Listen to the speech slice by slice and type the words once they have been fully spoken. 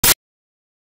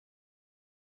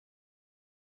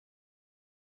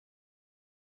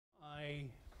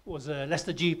was a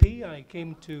Leicester GP. I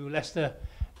came to Leicester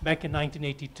back in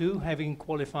 1982, having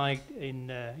qualified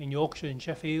in Yorkshire, in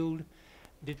Sheffield.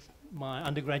 Did my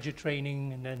undergraduate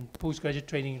training and then postgraduate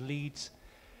training in Leeds.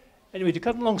 Anyway, to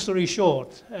cut a long story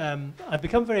short, I've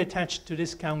become very attached to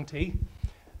this county.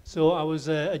 So I was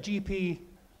a GP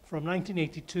from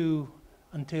 1982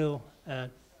 until,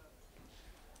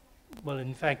 well,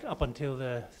 in fact, up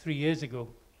until 3 years ago.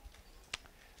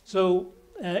 So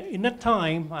in that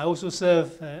time, I also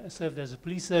served as a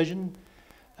police surgeon.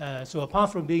 So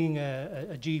apart from being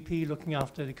a GP looking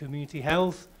after the community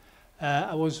health,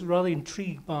 I was rather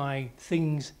intrigued by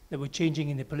things that were changing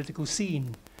in the political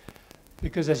scene.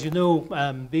 Because as you know,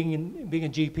 being a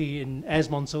GP in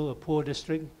Esmonsel, a poor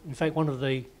district, in fact one of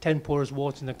the 10 poorest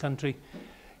wards in the country,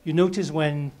 you notice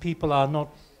when people are not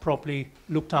properly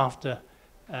looked after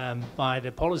by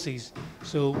the policies.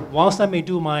 So whilst I may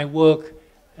do my work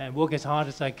and work as hard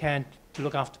as I can to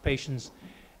look after patients,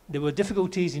 there were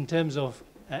difficulties in terms of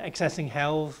accessing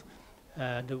health,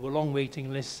 there were long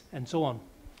waiting lists and so on.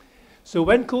 So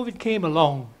when COVID came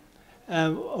along,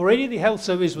 already the health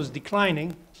service was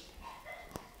declining,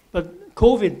 but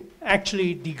COVID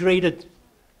actually degraded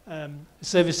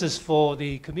services for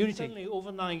the community. Suddenly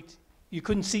overnight, you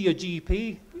couldn't see your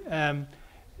GP.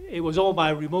 It was all by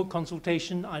remote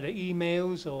consultation, either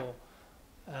emails or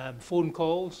phone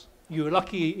calls. You were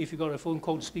lucky if you got a phone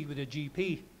call to speak with your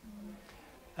GP.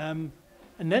 And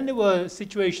then there were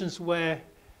situations where,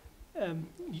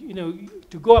 you know,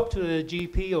 to go up to the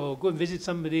GP or go and visit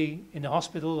somebody in the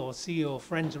hospital or see your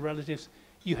friends or relatives,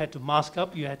 you had to mask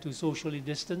up, you had to socially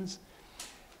distance.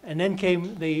 And then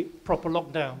came the proper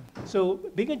lockdown. So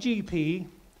being a GP,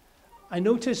 I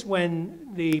noticed when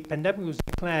the pandemic was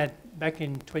declared back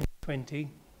in 2020,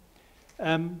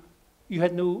 you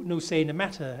had no say in the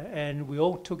matter, and we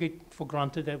all took it for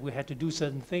granted that we had to do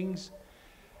certain things.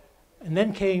 And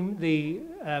then came the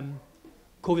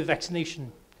COVID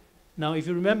vaccination. Now, if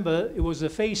you remember, it was a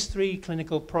phase 3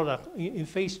 clinical product, in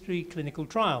phase 3 clinical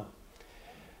trial.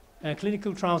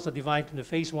 Clinical trials are divided into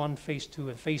phase 1, phase 2,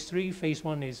 and phase 3. Phase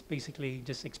 1 is basically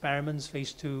just experiments,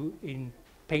 phase 2 in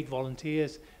paid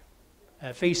volunteers,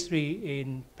 phase 3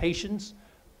 in patients,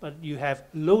 but you have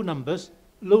low numbers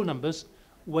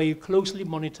where you closely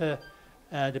monitor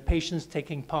the patients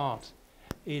taking part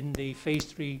in the phase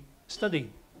 3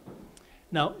 study.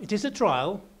 Now, it is a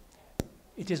trial.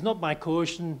 It is not by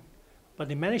coercion, but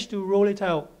they managed to roll it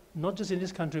out, not just in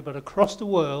this country, but across the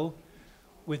world,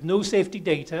 with no safety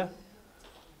data,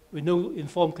 with no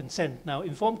informed consent. Now,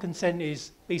 informed consent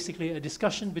is basically a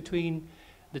discussion between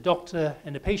the doctor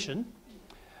and the patient,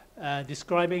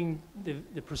 describing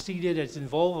the procedure that's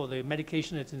involved or the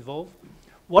medication that's involved,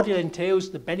 what it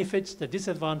entails, the benefits, the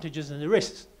disadvantages, and the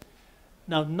risks.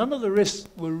 Now, none of the risks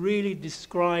were really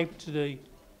described to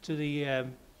the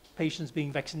patients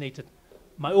being vaccinated.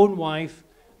 My own wife,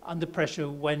 under pressure,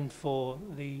 went for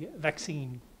the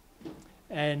vaccine.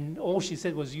 And all she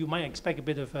said was, you might expect a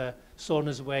bit of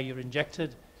soreness where you're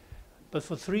injected. But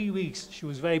for 3 weeks, she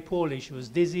was very poorly. She was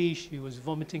dizzy, she was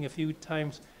vomiting a few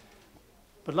times.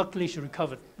 But luckily, she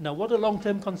recovered. Now, what the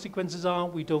long-term consequences are,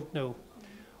 we don't know.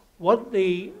 What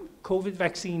the COVID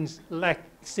vaccines lack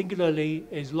singularly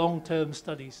is long-term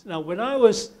studies. Now, when I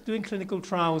was doing clinical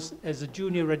trials as a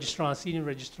junior registrar, senior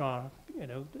registrar, you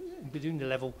know, between the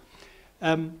level,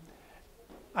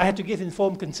 I had to give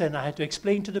informed consent. I had to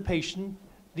explain to the patient,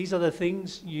 these are the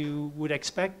things you would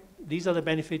expect, these are the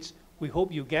benefits we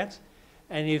hope you get,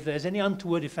 and if there's any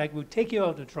untoward effect, we'll take you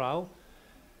out of the trial,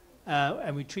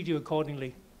 and we treat you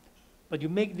accordingly. But you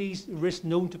make these risks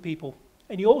known to people.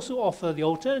 And you also offer the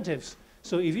alternatives.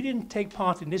 So if you didn't take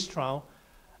part in this trial,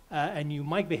 and you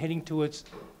might be heading towards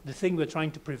the thing we're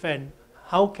trying to prevent,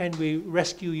 how can we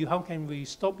rescue you? How can we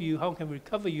stop you? How can we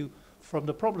recover you from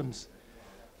the problems?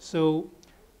 So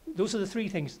those are the three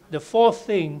things. The fourth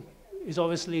thing is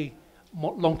obviously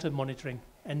long-term monitoring.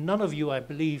 And none of you, I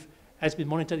believe, has been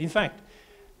monitored. In fact,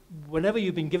 whenever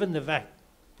you've been given the vac,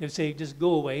 they'll say, just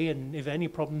go away, and if any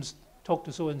problems, talk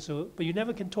to so-and-so. But you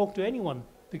never can talk to anyone,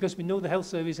 because we know the health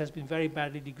service has been very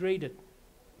badly degraded.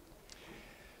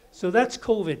 So that's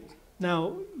COVID.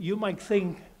 Now, you might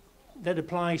think that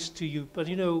applies to you, but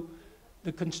you know,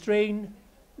 the constraint,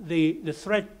 the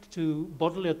threat to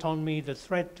bodily autonomy, the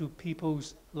threat to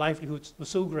people's livelihoods was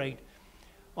so great.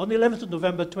 On the 11th of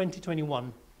November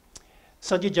 2021,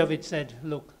 Sajid Javid said,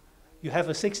 look, you have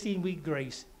a 16-week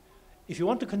grace. If you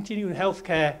want to continue in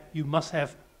healthcare, you must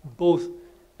have both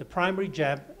the primary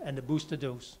jab and the booster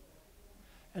dose.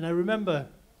 And I remember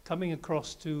coming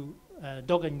across to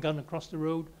Dog and Gun across the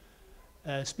road,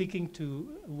 speaking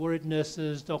to worried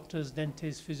nurses, doctors,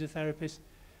 dentists, physiotherapists,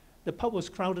 The pub was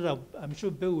crowded up. I'm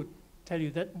sure Bill would tell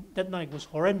you that that night was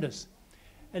horrendous.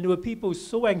 And there were people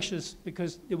so anxious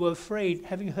because they were afraid,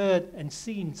 having heard and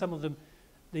seen some of them,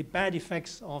 the bad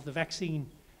effects of the vaccine,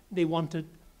 they wanted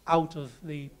out of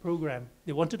the program.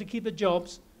 They wanted to keep their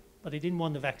jobs, but they didn't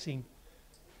want the vaccine.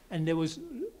 And there was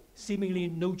seemingly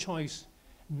no choice.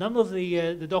 None of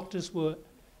the doctors were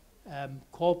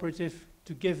cooperative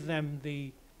to give them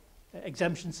the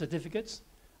exemption certificates.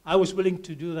 I was willing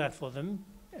to do that for them,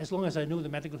 as long as I know the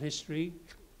medical history.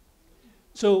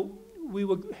 So we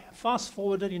were fast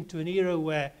forwarded into an era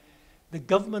where the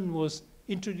government was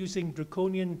introducing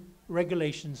draconian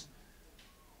regulations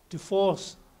to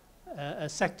force a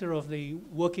sector of the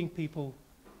working people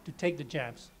to take the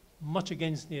jabs, much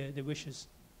against their wishes.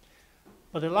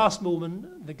 But at the last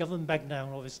moment, the government backed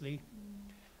down, obviously.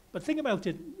 But think about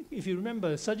it, if you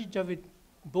remember, Sajid Javid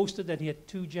boasted that he had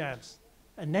 2 jabs,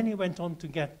 and then he went on to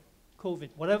get COVID.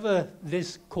 Whatever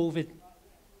this COVID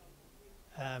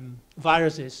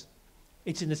virus is,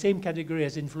 it's in the same category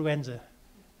as influenza.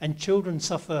 And children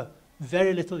suffer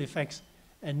very little effects,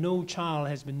 and no child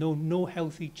has been known, no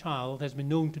healthy child has been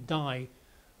known to die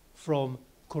from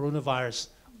coronavirus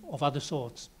of other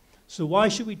sorts. So why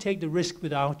should we take the risk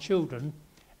with our children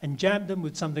and jab them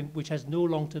with something which has no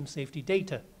long-term safety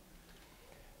data?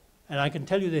 And I can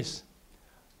tell you this,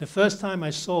 the first time I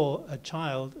saw a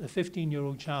child, a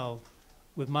 15-year-old child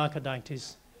with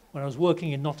myocarditis, when I was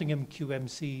working in Nottingham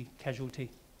QMC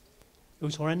casualty, it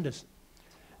was horrendous.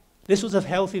 This was a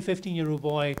healthy 15-year-old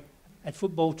boy at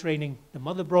football training. The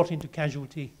mother brought into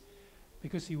casualty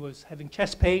because he was having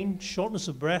chest pain, shortness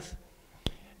of breath.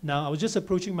 Now, I was just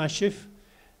approaching my shift.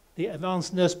 The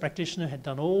advanced nurse practitioner had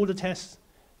done all the tests,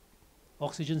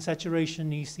 oxygen saturation,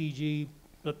 ECG,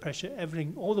 blood pressure,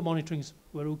 everything, all the monitorings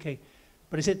were okay.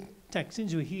 But I said, Teck,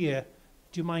 since you're here,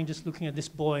 do you mind just looking at this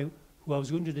boy who I was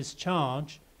going to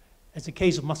discharge as a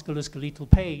case of musculoskeletal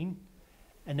pain,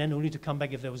 and then only to come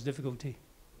back if there was difficulty?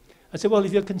 I said, well,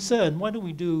 if you're concerned, why don't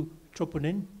we do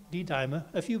troponin, D-dimer,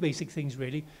 a few basic things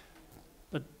really,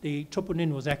 but the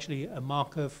troponin was actually a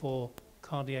marker for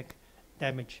cardiac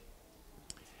damage.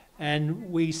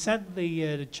 And we sent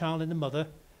the child and the mother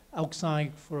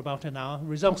outside for about an hour.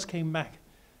 Results came back.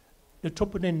 The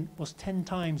troponin was 10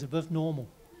 times above normal.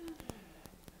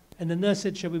 And the nurse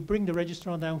said, shall we bring the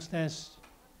registrar downstairs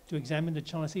to examine the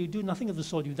child? I said, you do nothing of the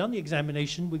sort. You've done the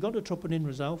examination. We got the troponin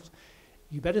results.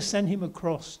 You better send him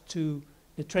across to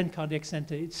the Trent Cardiac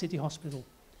Centre at City Hospital.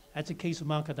 That's a case of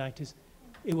myocarditis.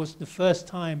 It was the first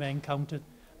time I encountered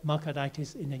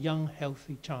myocarditis in a young,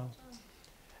 healthy child.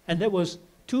 And that was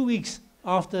 2 weeks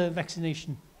after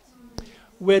vaccination.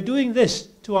 We're doing this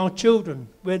to our children.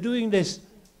 We're doing this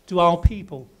to our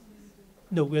people.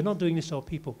 No, we're not doing this to our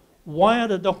people. Why are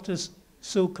the doctors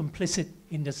so complicit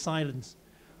in the silence?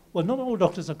 Well, not all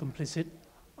doctors are complicit.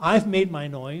 I've made my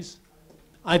noise.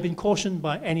 I've been cautioned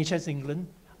by NHS England.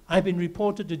 I've been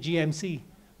reported to GMC.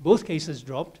 Both cases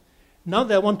dropped. Now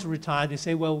they want to retire. They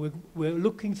say, well, we're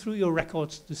looking through your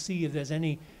records to see if there's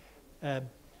any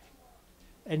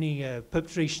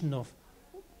perpetration of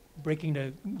breaking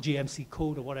the GMC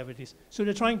code or whatever it is. So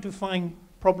they're trying to find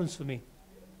problems for me.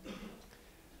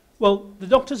 Well, the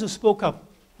doctors have spoke up,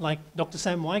 like Dr.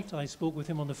 Sam White. I spoke with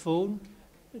him on the phone.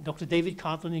 Dr. David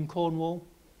Cartland in Cornwall.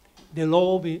 They've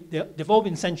all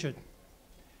been censured.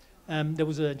 There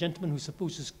was a gentleman who's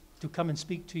supposed to come and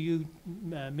speak to you,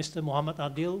 Mr. Muhammad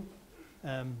Adil,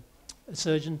 a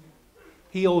surgeon.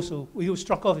 He was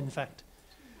struck off, in fact.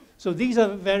 So these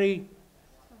are very,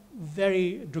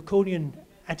 very draconian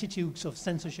attitudes of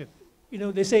censorship. You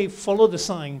know, they say follow the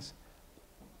science.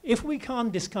 If we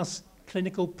can't discuss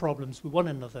clinical problems with one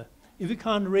another, if we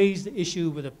can't raise the issue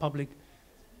with the public,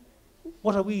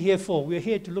 what are we here for? We're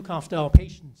here to look after our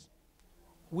patients.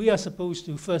 We are supposed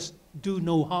to first do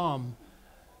no harm.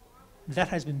 That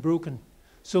has been broken.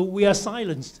 So we are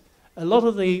silenced. A lot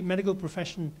of the medical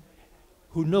profession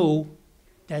who know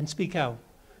then speak out.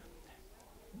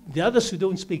 The others who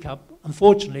don't speak up,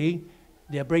 unfortunately,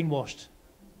 they are brainwashed.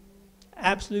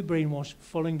 Absolutely brainwashed,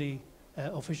 following the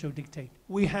official dictate.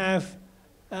 We have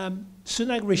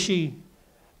Sunak Rishi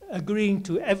agreeing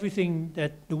to everything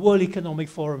that the World Economic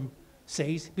Forum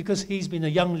says, because he's been a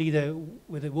young leader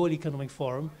with the World Economic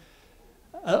Forum.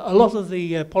 A lot of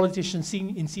the politicians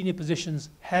in senior positions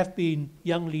have been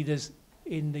young leaders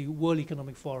in the World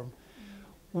Economic Forum.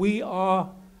 We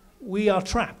are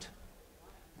trapped.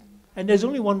 And there's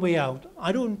only one way out.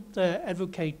 I don't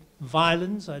advocate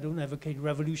violence. I don't advocate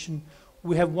revolution.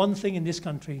 We have one thing in this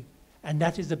country, and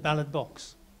that is the ballot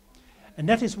box. And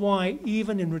that is why,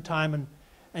 even in retirement,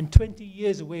 and 20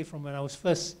 years away from when I was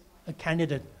first a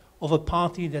candidate, of a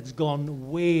party that's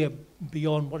gone way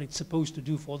beyond what it's supposed to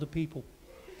do for the people.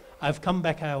 I've come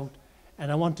back out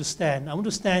and I want to stand. I want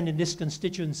to stand in this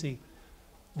constituency,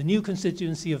 the new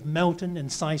constituency of Melton and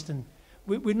Syston.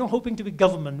 We're not hoping to be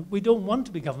government. We don't want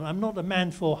to be government. I'm not a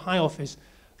man for high office,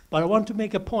 but I want to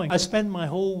make a point. I spend my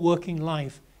whole working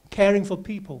life caring for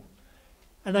people.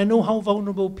 And I know how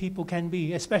vulnerable people can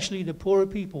be, especially the poorer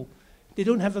people. They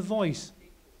don't have a voice.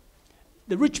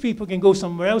 The rich people can go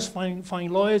somewhere else,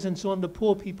 find lawyers and so on. The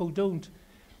poor people don't.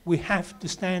 We have to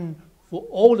stand for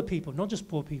all the people, not just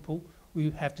poor people.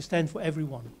 We have to stand for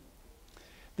everyone.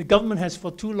 The government has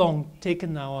for too long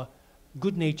taken our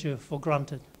good nature for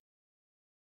granted.